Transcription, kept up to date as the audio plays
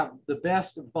the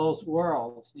best of both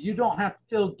worlds. You don't have to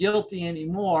feel guilty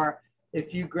anymore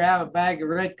if you grab a bag of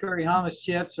red curry hummus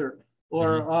chips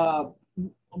or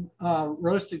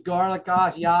roasted garlic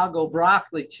Asiago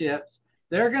broccoli chips.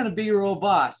 They're going to be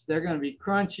robust. They're going to be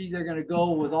crunchy. They're going to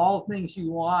go with all the things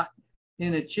you want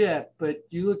in a chip. But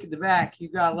you look at the back, you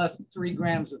got less than 3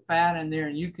 grams of fat in there,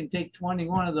 and you can take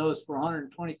 21 of those for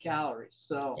 120 calories.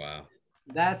 So wow,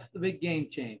 that's the big game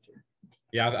changer.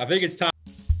 Yeah, I think it's time.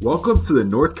 Welcome to the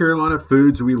North Carolina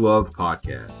Foods We Love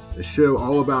podcast, a show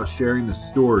all about sharing the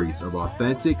stories of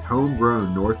authentic,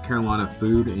 homegrown North Carolina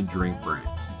food and drink brands.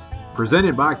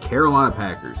 Presented by Carolina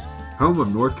Packers, home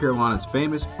of North Carolina's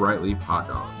famous Bright Leaf hot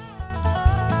dog.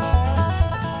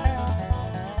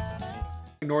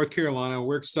 North Carolina,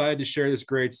 we're excited to share this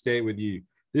great state with you.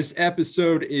 This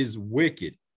episode is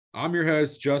Wicked. I'm your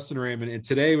host, Justin Raymond, and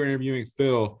today we're interviewing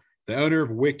Phil, the owner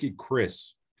of Wicked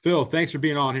Chris. Phil, thanks for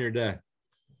being on here today.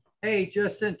 Hey,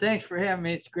 Justin, thanks for having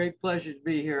me. It's a great pleasure to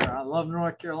be here. I love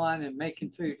North Carolina and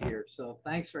making food here, so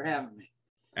thanks for having me.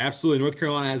 Absolutely. North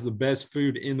Carolina has the best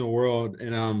food in the world,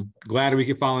 and I'm glad we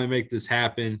could finally make this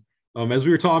happen. As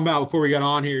we were talking about before we got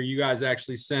on here, you guys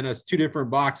actually sent us 2 different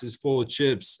boxes full of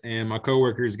chips, and my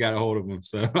coworkers got a hold of them,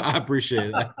 so I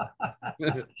appreciate that.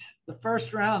 The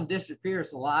first round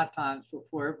disappears a lot of times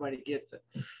before everybody gets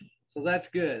it, so that's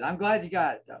good. I'm glad you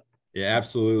got it, though. Yeah,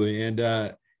 absolutely. And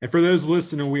for those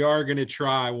listening, we are going to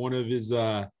try one of his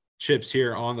chips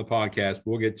here on the podcast.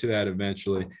 We'll get to that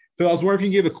eventually. Phil, I was wondering if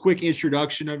you can give a quick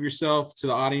introduction of yourself to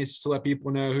the audience to let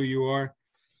people know who you are.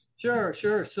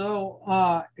 Sure.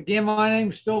 So, again, my name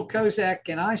is Phil Kozak,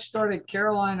 and I started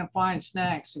Carolina Fine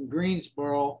Snacks in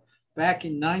Greensboro back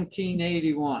in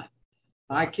 1981.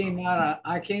 I came out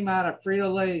of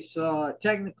Frito-Lay's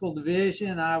technical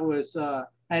division. I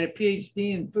had a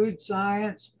PhD in food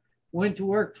science, went to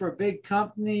work for a big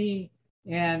company,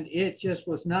 and it just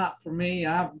was not for me.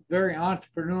 I'm very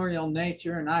entrepreneurial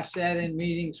nature, and I sat in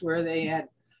meetings where they had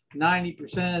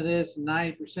 90% of this and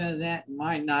 90% of that. And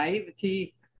my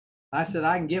naivety, I said,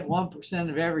 I can get 1%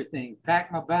 of everything.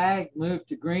 Packed my bag, moved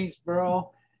to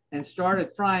Greensboro, and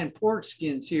started frying pork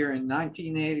skins here in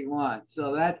 1981.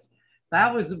 So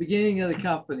that was the beginning of the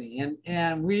company.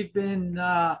 And we've been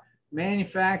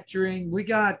manufacturing. We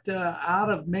got out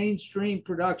of mainstream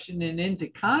production and into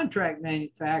contract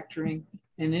manufacturing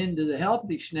and into the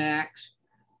healthy snacks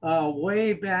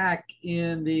way back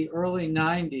in the early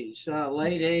 90s,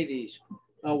 late 80s.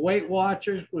 Weight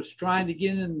Watchers was trying to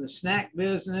get in the snack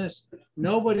business.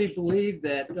 Nobody believed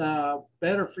that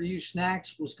better for you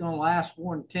snacks was going to last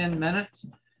more than 10 minutes.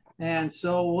 And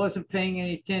so wasn't paying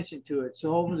any attention to it.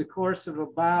 So over the course of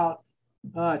about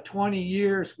 20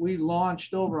 years, we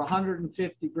launched over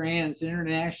 150 brands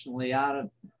internationally out of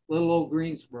little old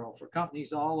Greensboro for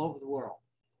companies all over the world.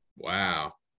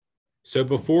 Wow. So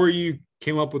before you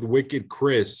came up with Wicked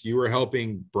Chris, you were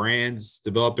helping brands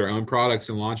develop their own products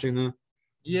and launching them?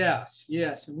 Yes.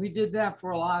 And we did that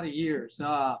for a lot of years.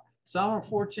 Some are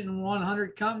Fortune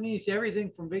 100 companies,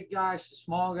 everything from big guys to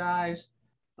small guys.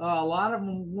 A lot of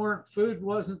them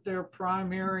wasn't their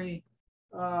primary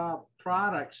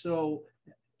product. So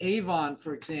Avon,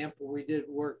 for example, we did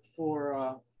work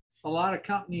for a lot of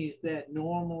companies that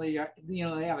normally, they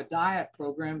have a diet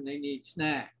program and they need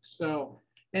snacks. So,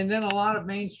 and then a lot of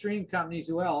mainstream companies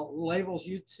as well, labels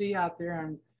you'd see out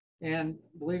there, and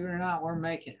believe it or not, we're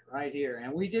making it right here.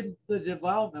 And we did the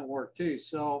development work too.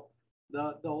 So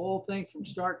the whole thing from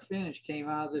start to finish came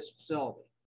out of this facility.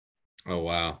 Oh,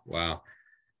 wow.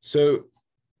 So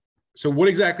what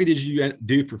exactly did you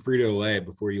do for Frito-Lay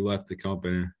before you left the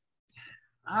company?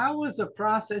 I was a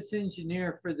process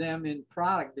engineer for them in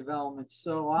product development.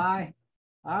 So I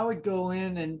would go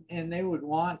in and they would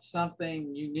want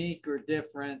something unique or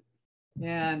different.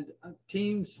 And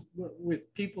teams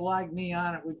with people like me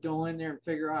on it would go in there and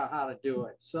figure out how to do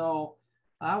it. So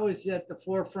I was at the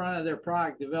forefront of their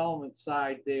product development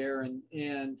side there. And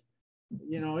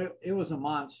it was a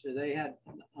monster. They had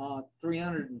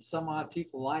 300 and some odd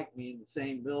people like me in the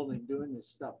same building doing this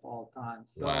stuff all the time.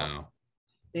 So wow.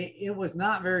 It was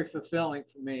not very fulfilling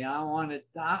for me. I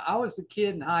was the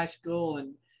kid in high school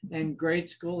and grade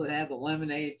school that had the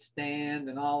lemonade stand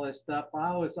and all this stuff.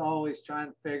 I was always trying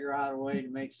to figure out a way to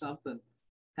make something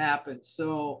happen.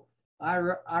 So I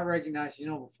recognized,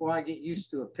 before I get used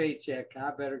to a paycheck,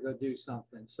 I better go do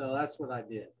something. So that's what I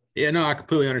did. Yeah, no, I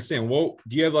completely understand. Well,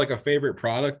 do you have like a favorite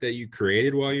product that you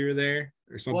created while you were there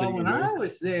or something Well, you when enjoy? I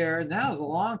was there, and that was a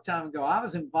long time ago, I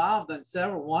was involved in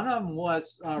several. One of them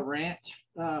was ranch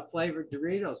flavored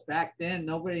Doritos. Back then,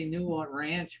 nobody knew what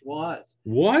ranch was.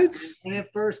 What? When it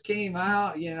first came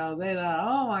out, they thought,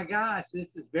 "Oh my gosh,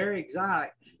 this is very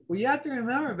exotic." Well, you have to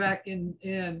remember back in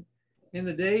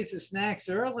the days of Snacks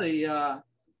Early,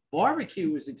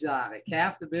 barbecue was exotic.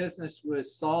 Half the business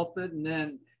was salted, and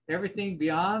then everything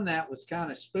beyond that was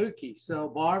kind of spooky. So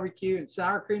barbecue and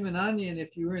sour cream and onion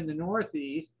if you were in the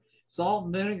Northeast, salt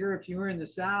and vinegar if you were in the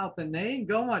South, and they didn't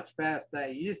go much past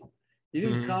that. You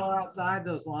didn't Mhm. color outside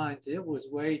those lines. It was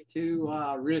way too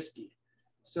risky.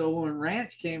 So when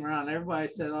ranch came around, everybody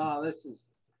said, "Oh, this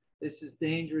is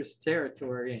dangerous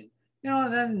territory." And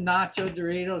and then Nacho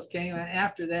Doritos came, and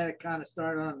after that, it kind of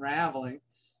started unraveling.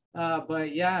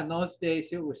 But yeah, in those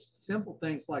days, it was simple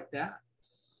things like that.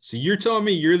 So you're telling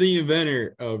me you're the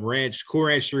inventor of Cool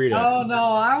Ranch Dorito? Oh no,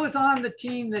 I was on the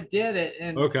team that did it,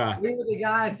 and Okay. we were the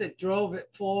guys that drove it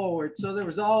forward. So there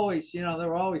was always, there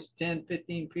were always 10,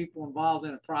 15 people involved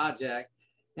in a project,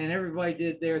 and everybody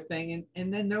did their thing.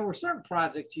 And then there were certain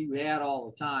projects you had all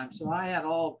the time. So I had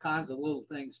all kinds of little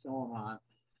things going on.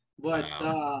 But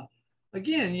Wow.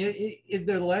 again,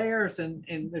 they're layers, and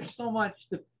there's so much.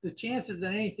 The chances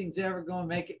that anything's ever going to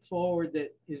make it forward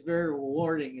that is very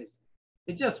rewarding is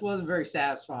it just wasn't very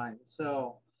satisfying.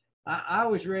 So I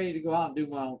was ready to go out and do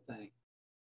my own thing.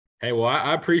 Hey, well,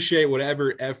 I appreciate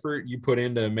whatever effort you put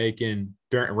into making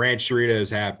Ranch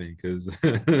Doritos happen because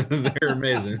they're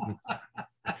amazing.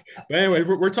 But anyway,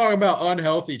 we're talking about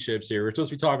unhealthy chips here. We're supposed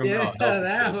to be talking Yeah, about healthy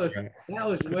that chips, was right? that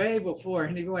was way before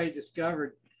anybody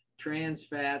discovered trans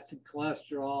fats and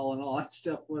cholesterol and all that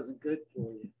stuff wasn't good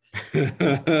for you.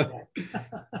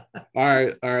 All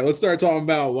right. Let's start talking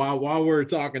about while we're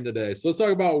talking today. So let's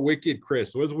talk about Wicked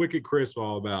Crisp. What's Wicked Crisp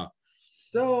all about?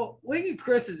 So Wicked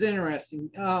Crisp is interesting.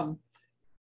 I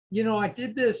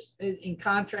did this in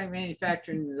contract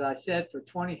manufacturing, as I said, for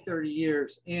 20, 30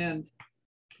 years. And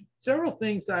several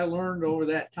things I learned over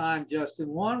that time, Justin.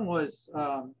 One was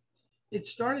it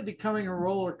started becoming a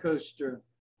roller coaster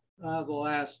the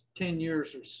last 10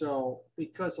 years or so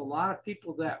because a lot of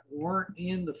people that weren't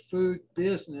in the food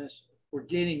business were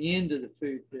getting into the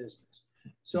food business.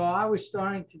 So I was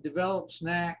starting to develop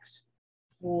snacks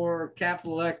for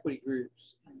capital equity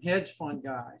groups and hedge fund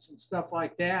guys and stuff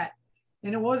like that.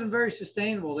 And it wasn't very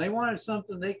sustainable. They wanted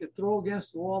something they could throw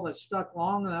against the wall that stuck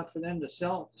long enough for them to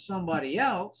sell it to somebody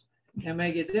else and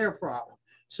make it their problem.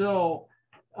 So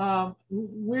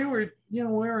we were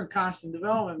in constant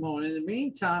development mode. In the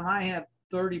meantime, I had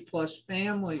 30 plus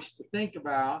families to think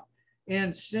about.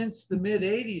 And since the mid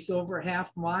 80s, over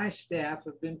half my staff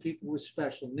have been people with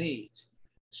special needs.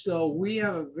 So we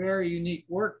have a very unique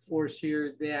workforce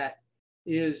here that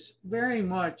is very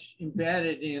much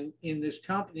embedded in this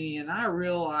company. And I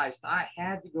realized I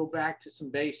had to go back to some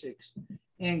basics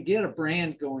and get a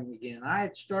brand going again. I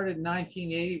had started in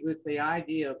 1980 with the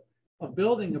idea of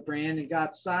building a brand and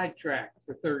got sidetracked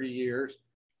for 30 years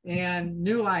and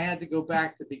knew I had to go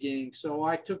back to the beginning. So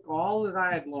I took all that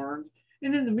I had learned.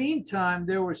 And in the meantime,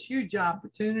 there was huge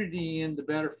opportunity in the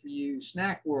better for you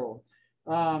snack world.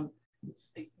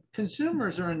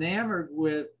 Consumers are enamored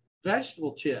with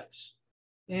vegetable chips,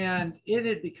 and it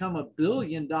had become a $1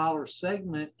 billion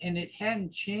segment, and it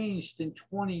hadn't changed in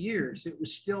 20 years. It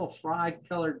was still a fried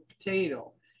colored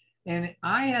potato. And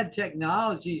I had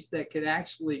technologies that could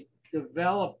actually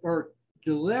develop or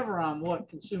deliver on what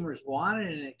consumers wanted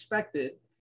and expected.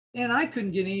 And I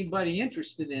couldn't get anybody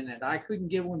interested in it. I couldn't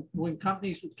get when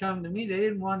companies would come to me, they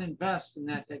didn't want to invest in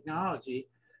that technology.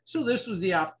 So this was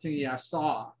the opportunity I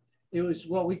saw. It was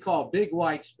what we call big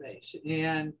white space.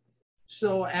 And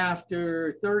so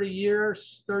after 30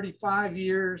 years, 35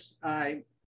 years, I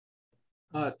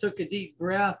took a deep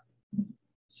breath,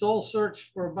 soul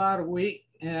searched for about a week,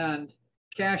 and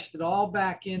cashed it all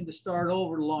back in to start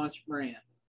over to launch brand.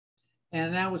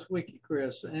 And that was Wicked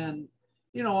Crisp. And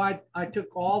I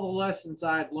took all the lessons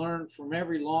I had learned from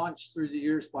every launch through the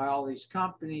years by all these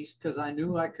companies because I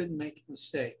knew I couldn't make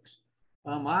mistakes.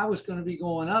 I was going to be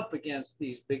going up against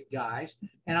these big guys,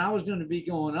 and I was going to be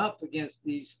going up against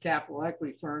these capital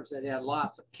equity firms that had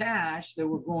lots of cash that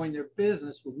were growing their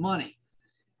business with money.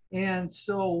 And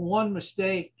so one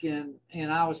mistake,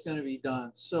 and I was going to be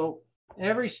done. So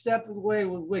every step of the way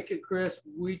with Wicked Crisp,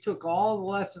 we took all the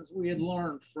lessons we had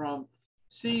learned from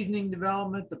seasoning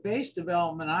development, the base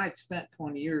development I had spent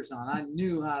 20 years on. I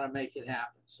knew how to make it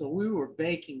happen. So we were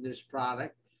baking this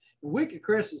product. Wicked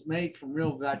Crisp is made from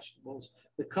real vegetables.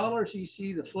 The colors you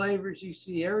see, the flavors you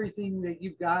see, everything that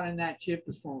you've got in that chip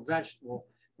is from a vegetable.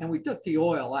 And we took the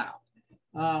oil out.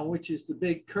 which is the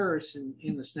big curse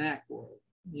in the snack world.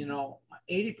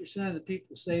 80% of the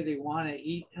people say they want to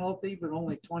eat healthy, but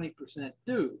only 20%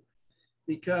 do,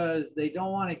 because they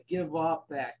don't want to give up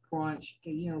that crunch.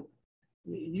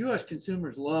 U.S.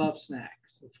 consumers love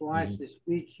snacks. That's why it's this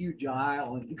big, huge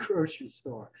aisle in the grocery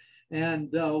store.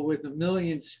 And with 1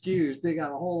 million SKUs, they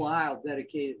got a whole aisle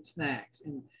dedicated to snacks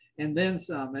and then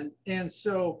some. And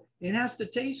so it has to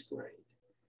taste great.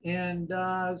 And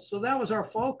so that was our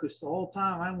focus the whole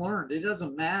time. I learned it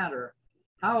doesn't matter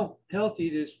how healthy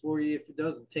it is for you if it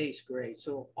doesn't taste great.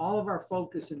 So all of our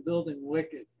focus in building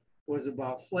Wicked was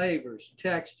about flavors,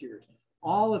 textures,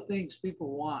 all the things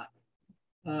people want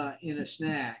in a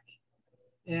snack.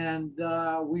 And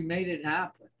we made it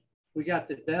happen. We got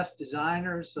the best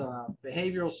designers,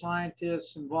 behavioral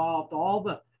scientists involved. All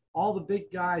the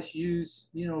big guys use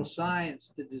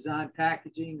science to design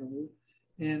packaging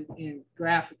and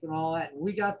graphic and all that. And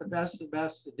we got the best of the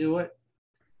best to do it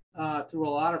through a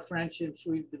lot of friendships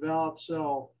we've developed.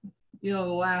 So, the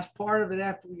last part of it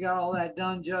after we got all that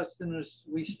done, Justin, was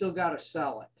we still got to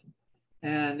sell it.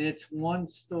 And it's one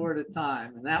store at a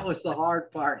time. And that was the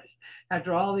hard part.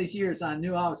 After all these years, I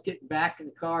knew I was getting back in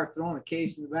the car, throwing a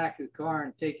case in the back of the car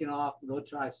and taking off and go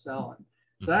try selling.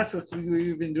 So that's what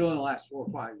we've been doing the last 4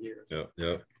 or 5 years.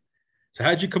 Yeah. So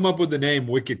how'd you come up with the name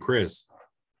Wicked Chris?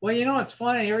 Well, it's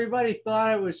funny. Everybody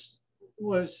thought it was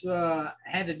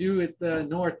had to do with the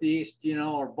Northeast,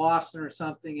 or Boston or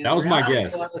something. And that was my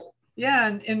guess. Yeah,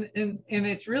 and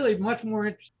it's really much more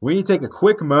interesting. We need to take a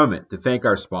quick moment to thank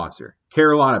our sponsor,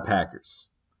 Carolina Packers,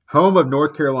 home of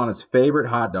North Carolina's favorite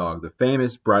hot dog, the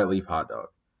famous Brightleaf hot dog.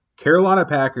 Carolina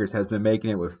Packers has been making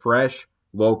it with fresh,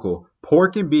 local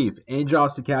pork and beef in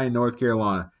Johnston County, North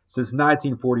Carolina since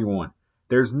 1941.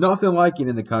 There's nothing like it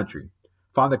in the country.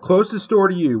 Find the closest store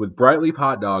to you with Brightleaf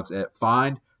hot dogs at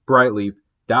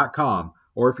findbrightleaf.com,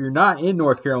 or if you're not in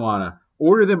North Carolina,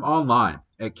 order them online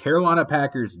at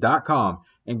carolinapackers.com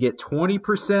and get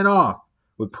 20% off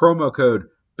with promo code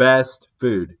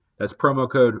BESTFOOD. That's promo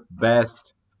code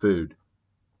BESTFOOD.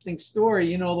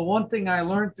 Story. The one thing I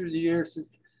learned through the years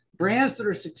is brands that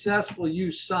are successful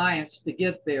use science to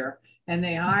get there, and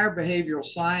they hire behavioral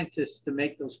scientists to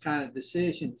make those kind of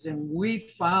decisions. And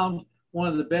we found one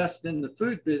of the best in the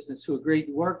food business who agreed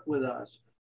to work with us.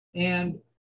 And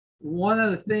one of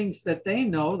the things that they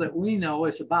know that we know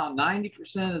is about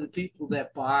 90% of the people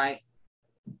that buy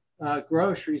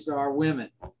groceries are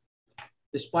women.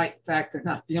 Despite the fact they're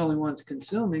not the only ones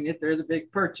consuming it, they're the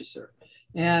big purchaser.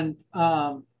 And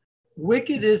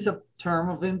Wicked is a term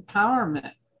of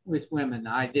empowerment with women.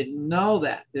 I didn't know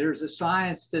that. There's a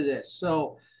science to this.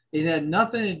 So it had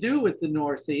nothing to do with the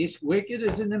Northeast. Wicked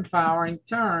is an empowering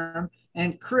term,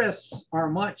 and crisps are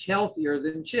much healthier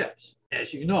than chips,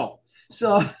 as you know.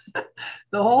 So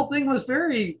the whole thing was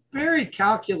very, very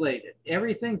calculated.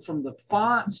 Everything from the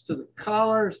fonts to the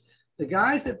colors. The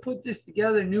guys that put this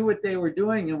together knew what they were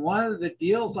doing. And one of the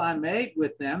deals I made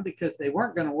with them, because they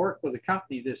weren't going to work with a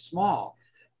company this small,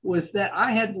 was that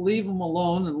I had to leave them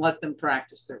alone and let them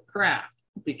practice their craft,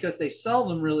 because they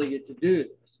seldom really get to do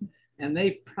this. And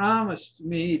they promised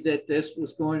me that this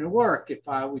was going to work if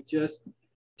I would just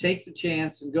take the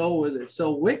chance and go with it.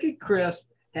 So Wicked Crisp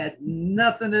had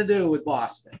nothing to do with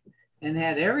Boston and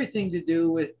had everything to do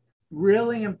with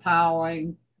really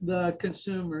empowering the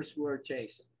consumers who are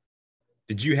chasing.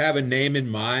 Did you have a name in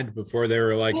mind before they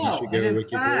were like, you should go to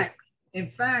Wicked Crisp?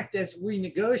 In fact, as we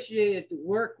negotiated to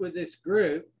work with this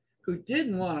group who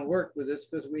didn't want to work with us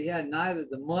because we had neither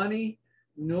the money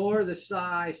nor the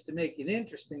size to make it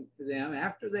interesting for them,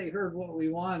 after they heard what we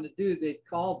wanted to do, they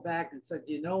called back and said,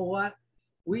 you know what?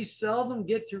 We seldom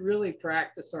get to really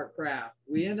practice our craft.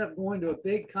 We end up going to a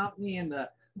big company and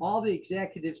all the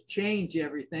executives change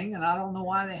everything, and I don't know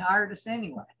why they hired us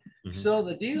anyway. Mm-hmm. So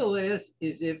the deal is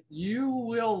if you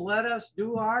will let us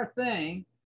do our thing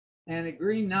and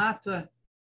agree not to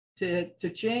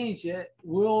change it,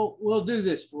 we'll do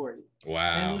this for you.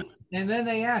 Wow. And then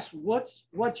they asked, what's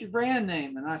your brand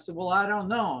name? And I said, well, I don't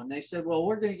know. And they said, well,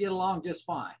 we're going to get along just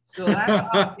fine. So that's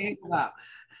how it came about.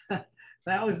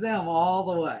 That was them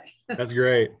all the way. That's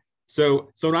great.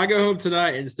 So when I go home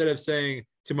tonight, instead of saying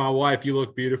to my wife, you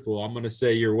look beautiful, I'm going to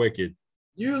say you're wicked.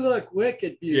 You look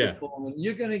wicked beautiful. Yeah. And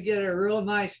you're going to get a real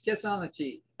nice kiss on the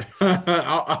cheek.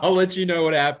 I'll let you know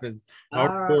what happens. I'll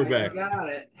report back. Got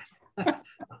it.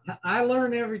 I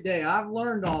learn every day. I've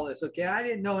learned all this. Okay. I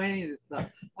didn't know any of this stuff.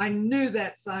 I knew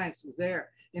that science was there.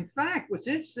 In fact, what's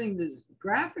interesting is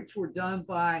graphics were done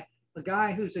by a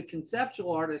guy who's a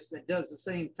conceptual artist that does the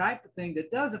same type of thing, that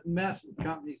doesn't mess with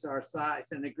companies our size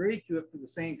and agreed to it for the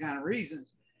same kind of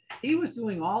reasons. he was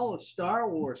doing all of Star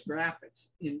Wars graphics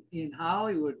in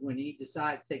Hollywood when he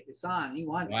decided to take this on. He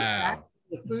wanted to get back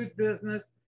to the food business,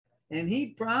 and he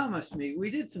promised me. We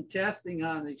did some testing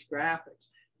on these graphics.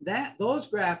 Those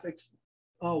graphics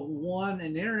won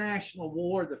an international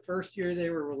award the first year they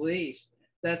were released.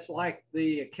 That's like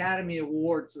the Academy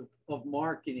Awards of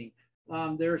marketing.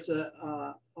 There's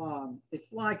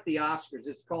it's like the Oscars.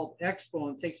 It's called Expo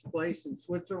and takes place in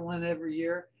Switzerland every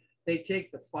year. They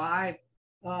take the 5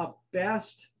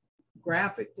 best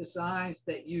graphic designs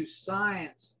that use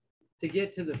science to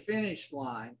get to the finish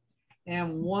line,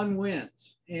 and one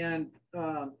wins. And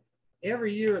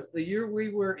every year, the year we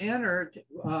were entered,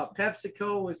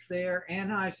 PepsiCo was there,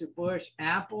 Anheuser-Busch,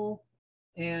 Apple,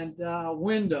 and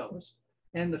Windows.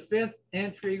 And the 5th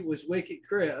entry was Wicked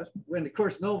Crisp, when of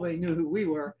course nobody knew who we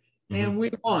were, and we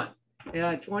won.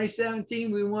 In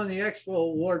 2017, we won the Expo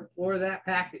Award for that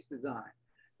package design.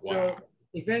 Wow. So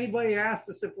if anybody asks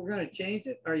us if we're going to change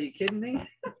it, are you kidding me?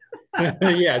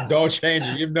 Yeah, don't change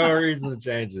it. You have no reason to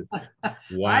change it.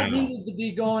 Wow. I needed to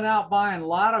be going out buying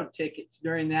lotto tickets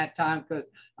during that time because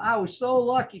I was so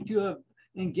lucky to have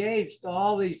engaged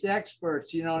all these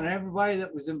experts, you know, and everybody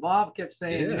that was involved kept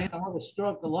saying, man, what a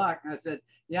stroke of luck. And I said,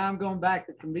 yeah, I'm going back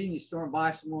to the convenience store and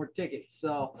buy some more tickets.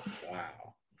 So,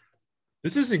 wow.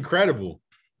 This is incredible.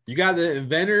 You got the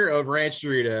inventor of Ranch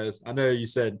Doritos. I know you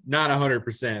said not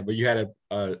 100%, but you had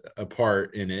a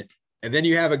part in it. And then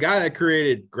you have a guy that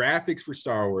created graphics for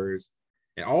Star Wars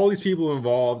and all these people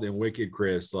involved in Wicked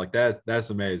Crisp. Like that's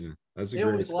amazing. That's a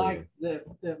great story. Like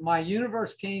my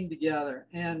universe came together,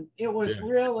 and it was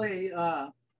really, I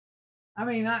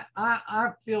mean, I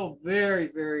feel very,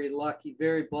 very lucky,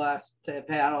 very blessed to have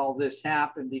had all this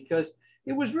happen because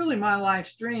it was really my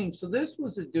life's dream. So this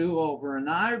was a do-over, and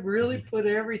I really put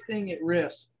everything at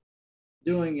risk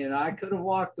doing it. I could have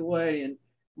walked away and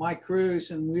my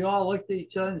crews, and we all looked at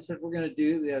each other and said, we're going to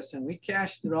do this. And we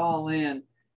cashed it all in.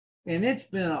 And it's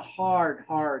been a hard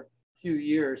few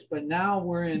years, but now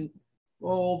we're in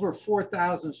over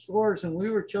 4,000 stores, and we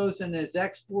were chosen as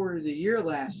Exporter of the Year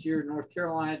last year, North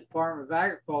Carolina Department of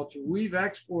Agriculture. We've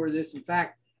exported this. In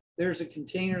fact, there's a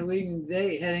container leaving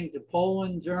today heading to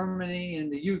Poland, Germany,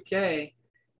 and the UK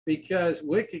because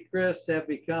Wicked Crisps have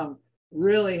become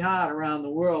really hot around the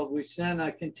world. We sent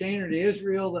a container to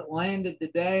Israel that landed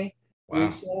today. Wow.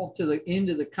 We sold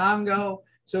into the Congo.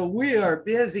 So we are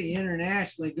busy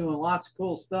internationally doing lots of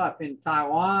cool stuff in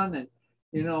Taiwan. And,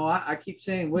 you know, I keep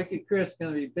saying Wicked Crisp is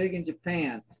going to be big in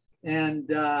Japan.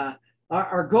 And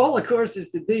our goal, of course, is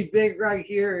to be big right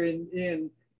here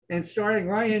and starting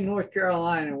right in North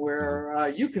Carolina, where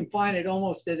you can find it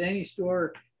almost at any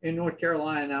store in North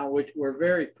Carolina now, which we're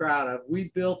very proud of.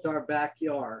 We built our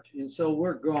backyard, and so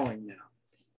we're growing now.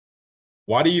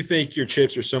 Why do you think your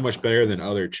chips are so much better than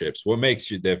other chips? What makes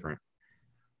you different?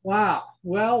 Wow.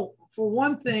 Well, for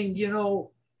one thing, you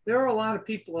know, there are a lot of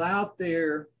people out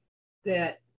there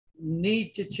that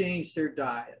need to change their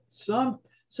diet.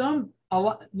 A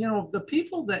lot, you know, the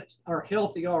people that are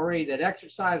healthy already, that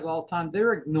exercise all the time,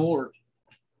 they're ignored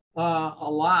a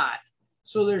lot.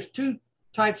 So there's 2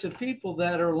 types of people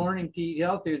that are learning to eat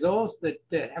healthier, those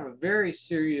that have a very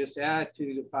serious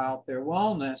attitude about their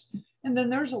wellness. And then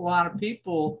there's a lot of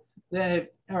people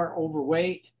that are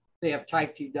overweight, they have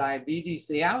type 2 diabetes,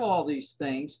 they have all these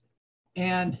things.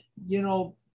 And, you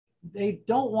know, they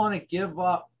don't want to give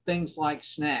up things like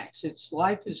snacks.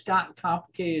 Life has gotten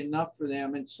complicated enough for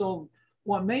them. And so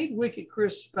what made Wicked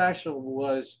Crisp special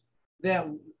was that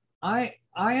I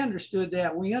understood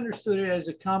that. We understood it as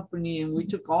a company, and we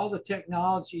took all the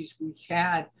technologies we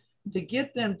had to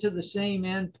get them to the same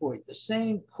endpoint, the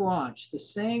same crunch, the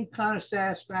same kind of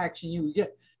satisfaction you would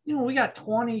get. You know, we got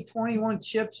 20, 21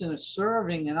 chips in a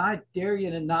serving, and I dare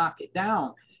you to knock it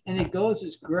down. And it goes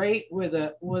as great with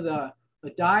a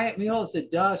diet meal as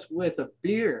it does with a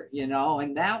beer, you know,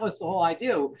 and that was the whole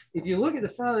idea. If you look at the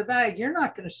front of the bag, you're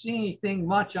not going to see anything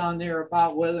much on there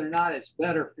about whether or not it's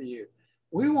better for you.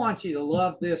 We want you to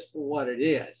love this for what it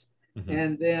is. Mm-hmm.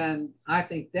 And then I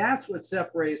think that's what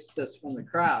separates us from the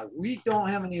crowd. We don't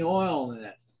have any oil in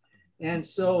this. And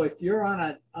so if you're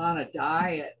on a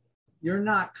diet, you're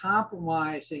not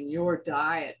compromising your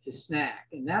diet to snack.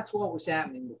 And that's what was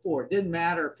happening before. It didn't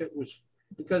matter if it was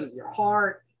because of your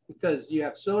heart, because you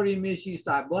have sodium issues,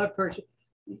 high blood pressure.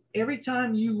 Every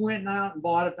time you went out and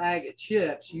bought a bag of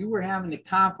chips, you were having to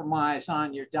compromise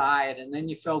on your diet, and then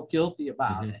you felt guilty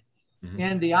about it. Mm-hmm.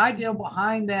 And the idea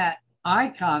behind that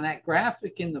icon, that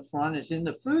graphic in the front, is in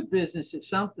the food business, if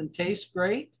something tastes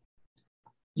great,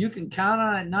 you can count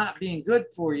on it not being good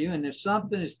for you. And if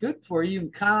something is good for you, you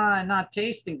can count on it not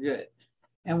tasting good.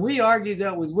 And we argue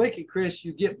that with Wicked Crisp,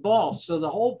 you get both. So the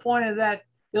whole point of that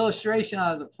illustration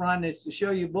on the front is to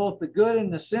show you both the good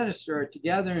and the sinister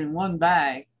together in one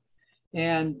bag.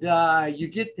 And you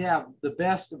get to have the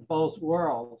best of both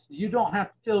worlds. You don't have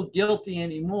to feel guilty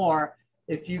anymore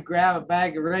if you grab a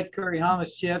bag of red curry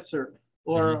hummus chips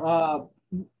or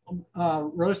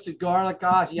roasted garlic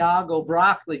Asiago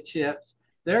broccoli chips.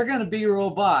 They're going to be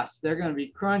robust. They're going to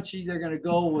be crunchy. They're going to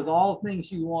go with all the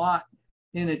things you want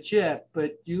in a chip.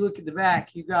 But you look at the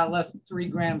back, you got less than 3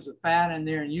 grams of fat in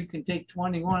there, and you can take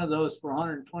 21 of those for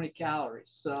 120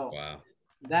 calories. So wow,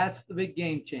 that's the big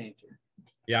game changer.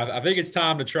 Yeah, I think it's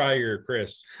time to try your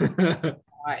crisp. All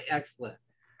right, excellent.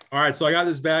 All right, so I got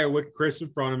this bag of Wicked Crisp in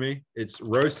front of me. It's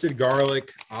roasted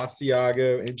garlic,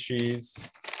 Asiago, and cheese.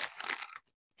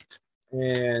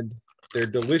 And they're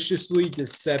deliciously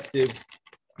deceptive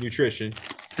nutrition,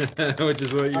 which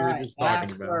is what you were just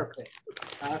talking about. Perfect.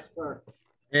 That's perfect.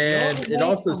 And it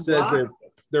also says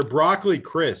they're broccoli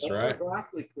crisps, right?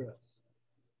 Broccoli crisps.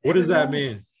 What does that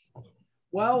mean?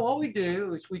 Well, what we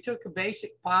do is we took a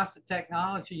basic pasta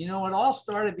technology. You know, it all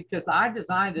started because I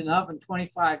designed an oven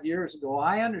 25 years ago.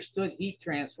 I understood heat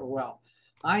transfer well.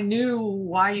 I knew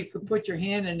why you could put your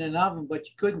hand in an oven, but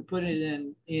you couldn't put it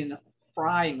in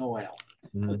frying oil.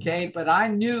 Okay, but I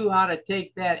knew how to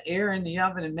take that air in the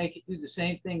oven and make it do the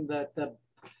same thing that the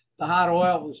hot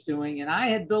oil was doing. And I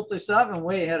had built this oven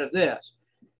way ahead of this.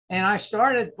 And I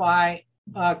started by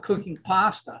cooking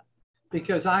pasta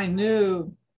because I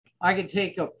knew I could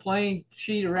take a plain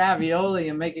sheet of ravioli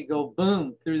and make it go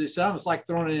boom through this oven. It's like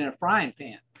throwing it in a frying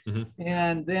pan.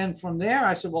 And then from there,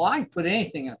 I said, well, I can put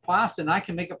anything in a pasta, and I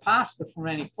can make a pasta from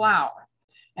any flour.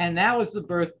 And that was the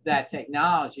birth of that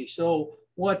technology. So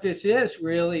what this is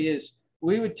really is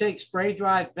we would take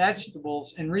spray-dried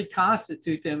vegetables and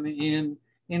reconstitute them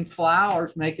in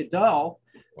flours, make a dough.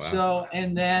 Wow. So,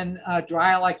 and then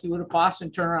dry it like you would a pasta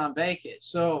and turn around and bake it.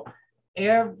 So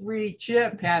every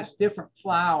chip has different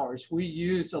flours. We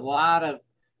use a lot of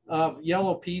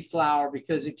yellow pea flour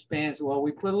because it expands well.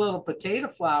 We put a little potato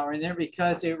flour in there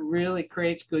because it really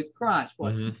creates good crunch.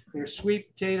 But there's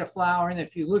sweet potato flour, and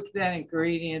if you look at that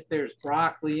ingredient, there's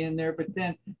broccoli in there. But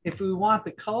then if we want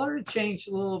the color to change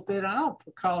a little bit, I don't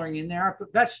put coloring in there. I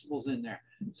put vegetables in there.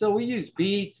 So we use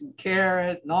beets and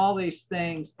carrot and all these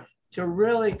things to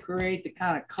really create the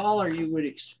kind of color you would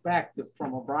expect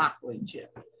from a broccoli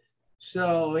chip.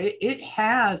 So it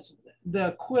has the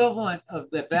equivalent of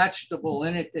the vegetable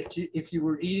in it that if you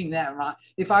were eating that amount.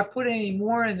 If I put any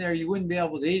more in there, you wouldn't be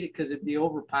able to eat it because it'd be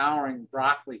overpowering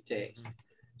broccoli taste.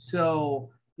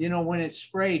 So, you know, when it's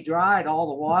spray dried, all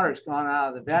the water's gone out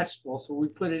of the vegetable. So we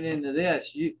put it into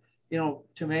this. You know,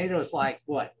 tomatoes like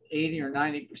what, 80 or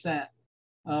 90%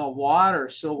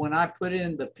 water. So when I put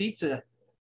in the pizza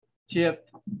chip,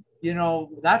 you know,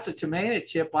 that's a tomato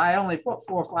chip. I only put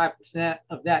 4 or 5%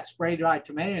 of that spray dried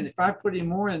tomato. And if I put any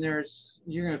more in there,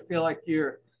 you're going to feel like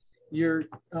you're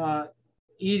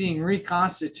eating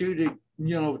reconstituted,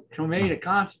 you know, tomato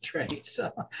concentrate.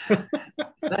 So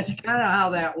that's kind of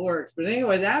how that works. But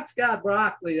anyway, that's got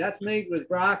broccoli. That's made with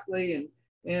broccoli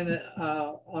and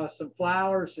some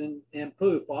flowers and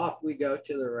poop. Off we go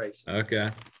to the race. Okay.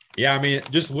 Yeah, I mean,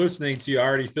 just listening to you, I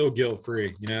already feel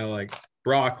guilt-free, you know, like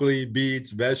broccoli,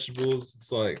 beets, vegetables.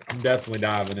 It's like I'm definitely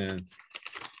diving in.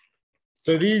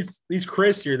 So these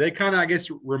crisps here, they kind of, I guess,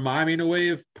 remind me in a way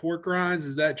of pork rinds.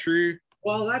 Is that true?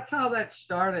 Well, that's how that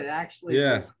started, actually.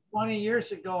 Yeah. 20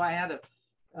 years ago, I had a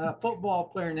football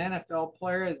player, an NFL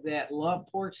player that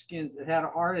loved pork skins that had a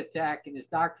heart attack, and his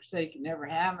doctor said he could never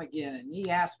have them again. And he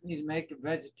asked me to make a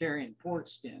vegetarian pork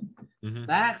skin.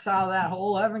 That's how that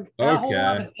whole oven,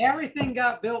 everything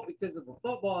got built because of a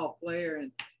football player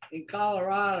in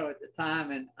Colorado at the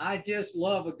time. And I just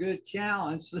love a good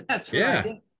challenge. So that's what I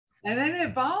did. And then it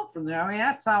evolved from there. I mean,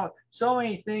 that's how so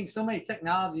many things, so many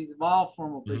technologies evolved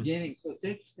from the beginning. So it's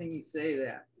interesting you say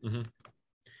that.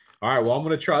 All right, well, I'm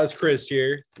going to try this crisp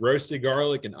here. Roasted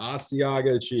garlic and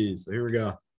Asiago cheese. So here we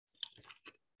go.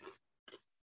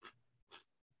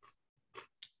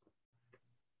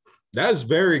 That is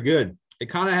very good.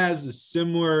 It kind of has a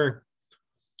similar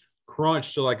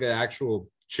crunch to like an actual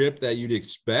chip that you'd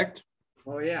expect.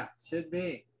 Oh, yeah, should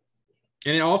be.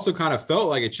 And it also kind of felt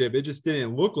like a chip. It just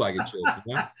didn't look like a chip.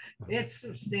 You know? It's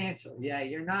substantial. Yeah,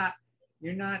 you're not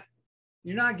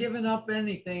giving up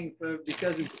anything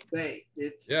because it's baked.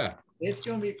 It's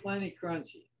going to be plenty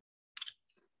crunchy.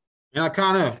 And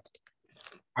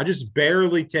I just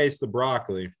barely taste the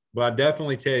broccoli, but I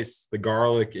definitely taste the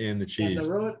garlic and the cheese.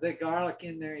 And the garlic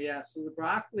in there, yeah. So the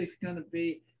broccoli's going to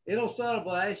be, it'll settle,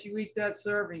 but as you eat that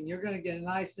serving, you're going to get a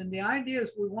nice, and the idea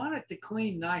is we want it to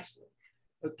clean nicely.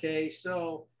 Okay,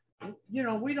 so you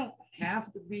know, we don't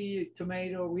have to be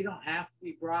tomato. We don't have to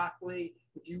be broccoli.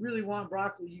 If you really want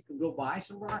broccoli, you can go buy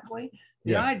some broccoli.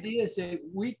 The Yeah. idea is that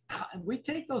we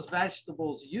take those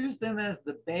vegetables, use them as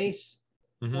the base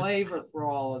flavor for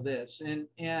all of this,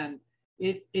 and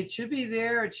it should be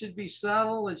there. It should be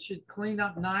subtle. It should clean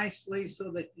up nicely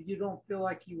so that you don't feel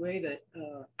like you ate a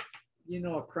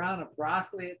crown of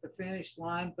broccoli at the finish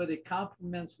line, but it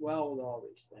complements well with all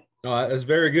these things. No, that's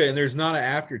very good. And there's not an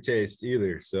aftertaste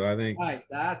either. So I think Right,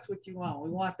 that's what you want. We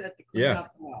want that to clean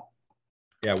up well.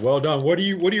 Yeah, well done. What do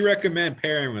you recommend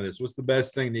pairing with this? What's the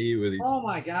best thing to eat with these? Oh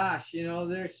my gosh, you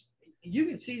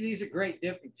can see these are great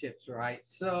dipping chips, right?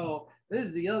 So this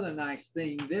is the other nice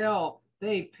thing.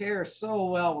 They pair so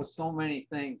well with so many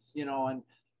things, and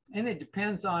it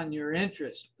depends on your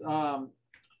interest.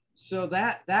 So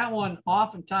that one,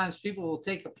 oftentimes people will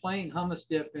take a plain hummus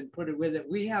dip and put it with it.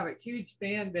 We have a huge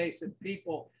fan base of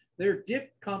people. They're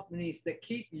dip companies that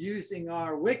keep using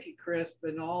our Wicked Crisp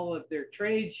in all of their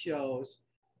trade shows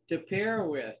to pair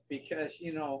with because,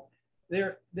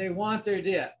 they want their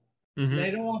dip. Mm-hmm.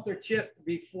 They don't want their chip to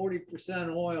be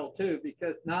 40% oil too,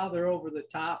 because now they're over the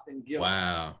top and guilty.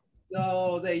 Wow.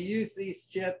 So they use these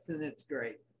chips and it's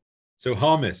great. So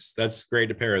hummus, that's great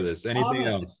to pair with this. Anything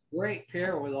hummus else? Great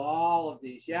pair with all of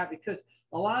these. Yeah, because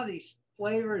a lot of these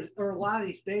flavors or a lot of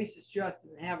these bases just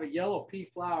have a yellow pea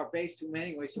flour base to them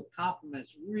anyway, so it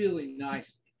complements really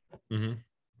nicely. Mm-hmm.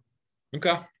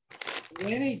 Okay.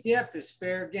 Any dip is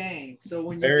fair game. So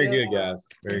when you very good, guys.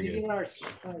 Very good. Get our,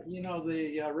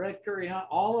 the red curry,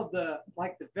 all of the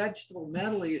vegetable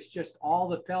medley is just all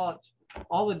the pellets,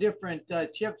 all the different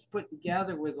chips put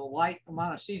together with a light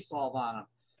amount of sea salt on them.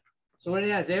 So it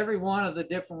has every one of the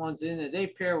different ones in it. They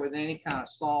pair with any kind of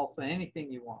salsa,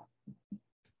 anything you want.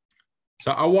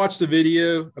 So I watched a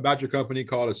video about your company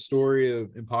called A Story of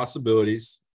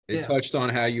Impossibilities. It touched on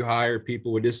how you hire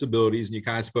people with disabilities, and you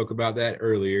kind of spoke about that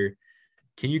earlier.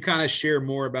 Can you kind of share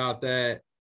more about that?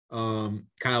 Kind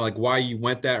of like why you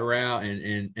went that route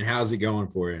and how's it going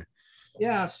for you?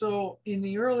 Yeah, so in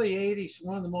the early 80s,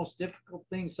 one of the most difficult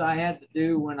things I had to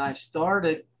do when I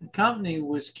started the company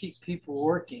was keep people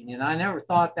working. And I never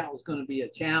thought that was going to be a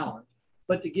challenge.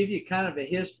 But to give you kind of a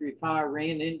history of how I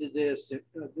ran into this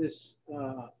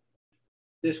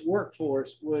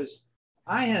workforce was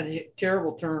I had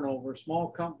terrible turnover. Small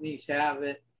companies have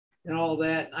it and all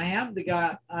that. I happened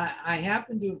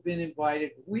to have been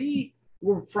invited. We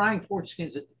were frying pork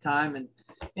skins at the time,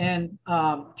 and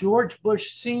George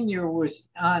Bush Sr. was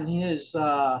on his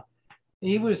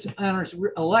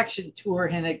election tour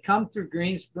and had come through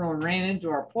Greensboro and ran into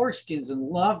our pork skins and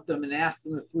loved them and asked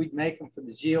them if we'd make them for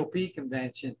the GOP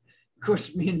convention. Of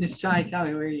course, me and this guy,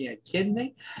 were you kidding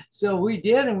me? So we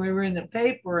did, and we were in the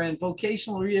paper, and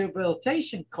Vocational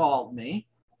Rehabilitation called me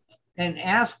and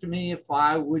asked me if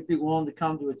I would be willing to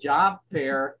come to a job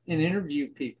fair and interview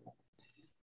people.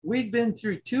 We'd been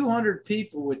through 200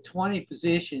 people with 20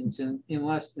 positions in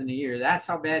less than a year. That's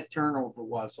how bad turnover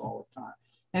was all the time.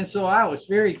 And so I was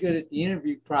very good at the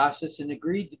interview process and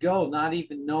agreed to go, not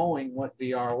even knowing what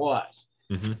VR was.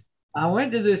 Mm-hmm. I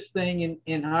went to this thing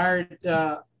and hired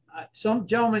some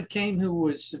gentleman came who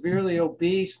was severely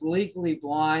obese, legally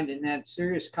blind, and had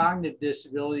serious cognitive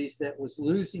disabilities that was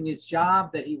losing his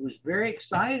job, that he was very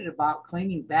excited about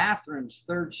cleaning bathrooms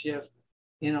third shift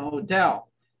in a hotel.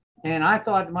 And I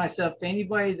thought to myself,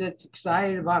 anybody that's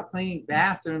excited about cleaning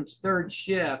bathrooms third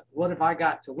shift, what have I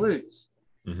got to lose?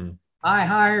 Mm-hmm. I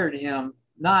hired him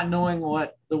not knowing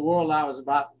what the world I was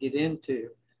about to get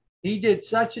into. He did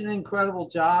such an incredible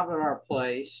job at our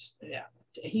place. Yeah.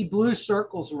 He blew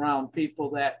circles around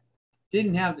people that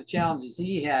didn't have the challenges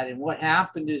he had. And what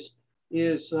happened is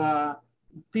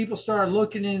people started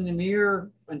looking in the mirror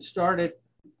and started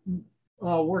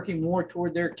working more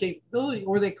toward their capability,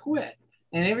 or they quit.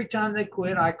 And every time they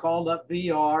quit, I called up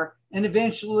VR and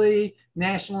eventually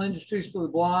National Industries for the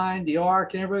Blind, the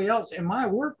ARC, and everybody else. And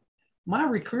my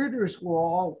recruiters were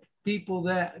all people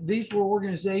these were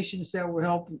organizations that were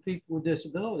helping people with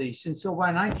disabilities. And so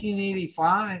by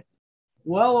 1985,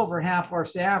 well over half our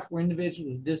staff were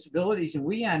individuals with disabilities, and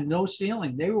we had no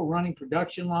ceiling. They were running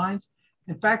production lines.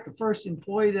 In fact, the first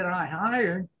employee that I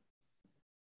hired,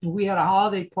 we had a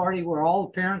holiday party where all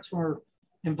the parents were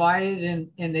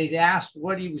invited, and they'd asked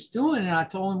what he was doing, and I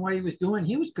told him what he was doing.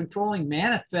 He was controlling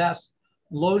manifests,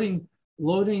 loading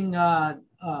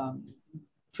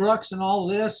trucks and all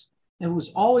this, and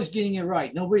was always getting it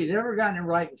right. Nobody had ever gotten it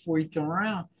right before he'd come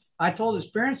around. I told his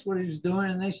parents what he was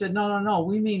doing, and they said, no,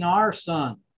 we mean our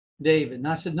son, David. And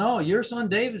I said, no, your son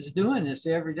David's doing this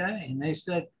every day. And they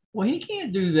said, well, he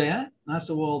can't do that. And I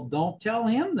said, well, don't tell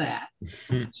him that.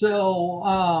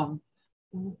 So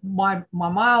my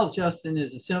mile, Justin,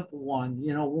 is a simple one.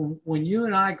 You know, when you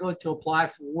and I go to apply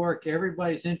for work,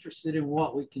 everybody's interested in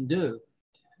what we can do.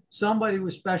 Somebody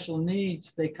with special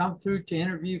needs, they come through to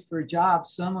interview for a job,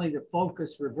 suddenly the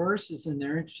focus reverses and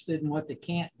they're interested in what they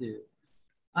can't do.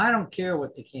 I don't care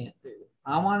what they can't do.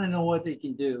 I want to know what they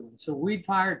can do. So we've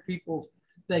hired people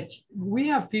we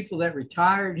have people that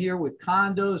retired here with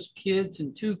condos, kids,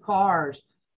 and 2 cars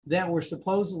that were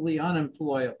supposedly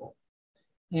unemployable.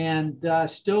 And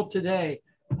still today,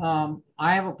 I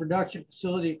have a production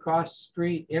facility across the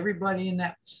street. Everybody in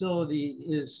that facility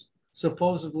is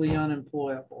supposedly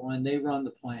unemployable, and they run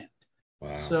the plant.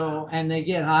 Wow. So, and they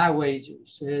get high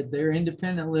wages. They're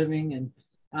independent living, and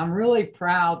I'm really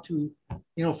proud to,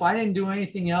 you know, if I didn't do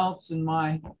anything else in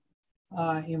my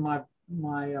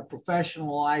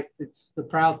professional life, it's the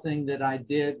proud thing that I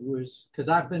did was because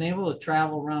I've been able to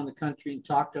travel around the country and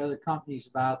talk to other companies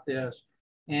about this,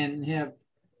 and have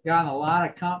gotten a lot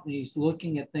of companies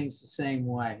looking at things the same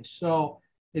way. So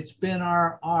it's been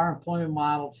our employment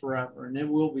model forever, and it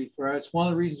will be forever. It's one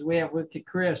of the reasons we have Wicked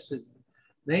Chris is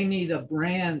they need a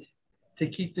brand to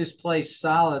keep this place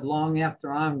solid long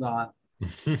after I'm gone.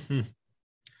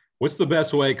 What's the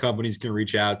best way companies can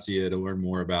reach out to you to learn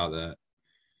more about that?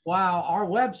 Wow, our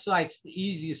website's the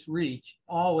easiest reach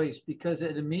always because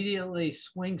it immediately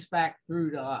swings back through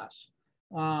to us.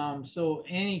 So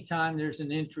anytime there's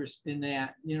an interest in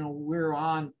that, you know, we're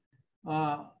on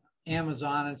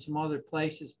Amazon and some other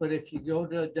places, but if you go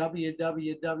to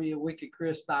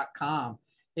www.wickedchris.com,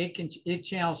 it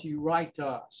channels you right to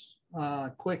us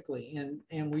quickly.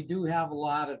 And we do have a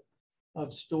lot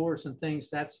of stores and things.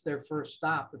 That's their first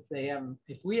stop.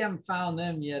 If we haven't found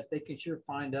them yet, they can sure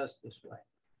find us this way.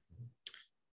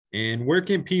 And where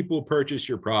can people purchase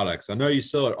your products? I know you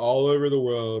sell it all over the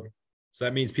world. So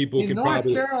that means people can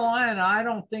probably. In North Carolina, I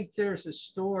don't think there's a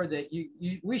store that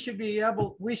we should be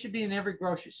in every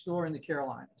grocery store in the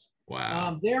Carolinas.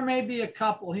 Wow. There may be a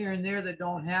couple here and there that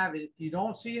don't have it. If you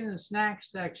don't see it in the snack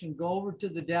section, go over to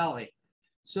the deli.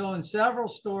 So in several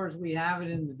stores, we have it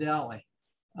in the deli.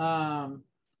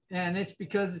 And it's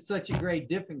because it's such a great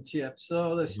dipping chip.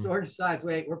 So the store decides,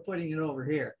 wait, we're putting it over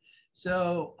here.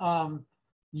 So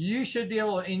you should be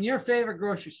able, in your favorite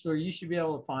grocery store, you should be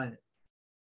able to find it.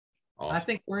 Awesome. I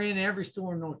think we're in every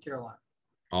store in North Carolina.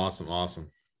 Awesome.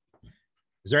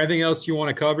 Is there anything else you want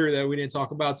to cover that we didn't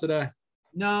talk about today?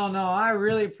 No, I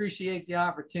really appreciate the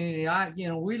opportunity.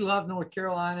 We love North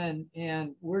Carolina,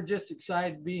 and we're just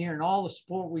excited to be here, and all the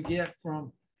support we get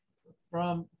from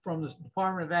the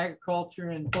Department of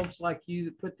Agriculture and folks like you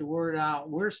that put the word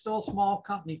out. We're still a small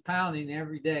company pounding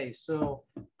every day. So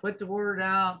put the word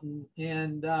out,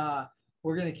 and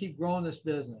we're going to keep growing this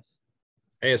business.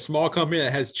 Hey, a small company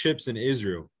that has chips in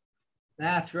Israel.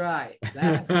 That's right.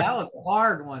 That was a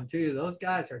hard one too. Those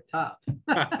guys are tough.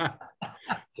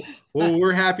 Well,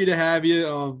 we're happy to have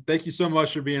you. Thank you so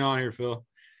much for being on here, Phil.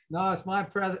 No, it's my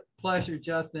pleasure,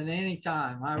 Justin.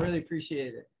 Anytime. I really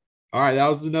appreciate it. All right. That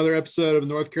was another episode of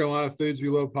North Carolina Foods We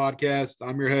Love podcast.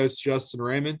 I'm your host, Justin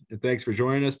Raymond, and thanks for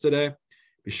joining us today.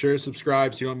 Be sure to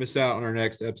subscribe so you don't miss out on our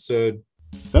next episode.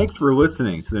 Thanks for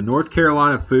listening to the North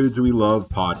Carolina Foods We Love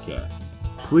podcast.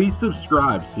 Please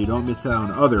subscribe so you don't miss out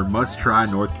on other must-try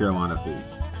North Carolina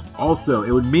foods. Also,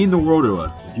 it would mean the world to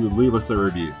us if you would leave us a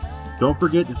review. Don't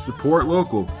forget to support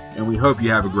local, and we hope you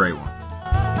have a great one.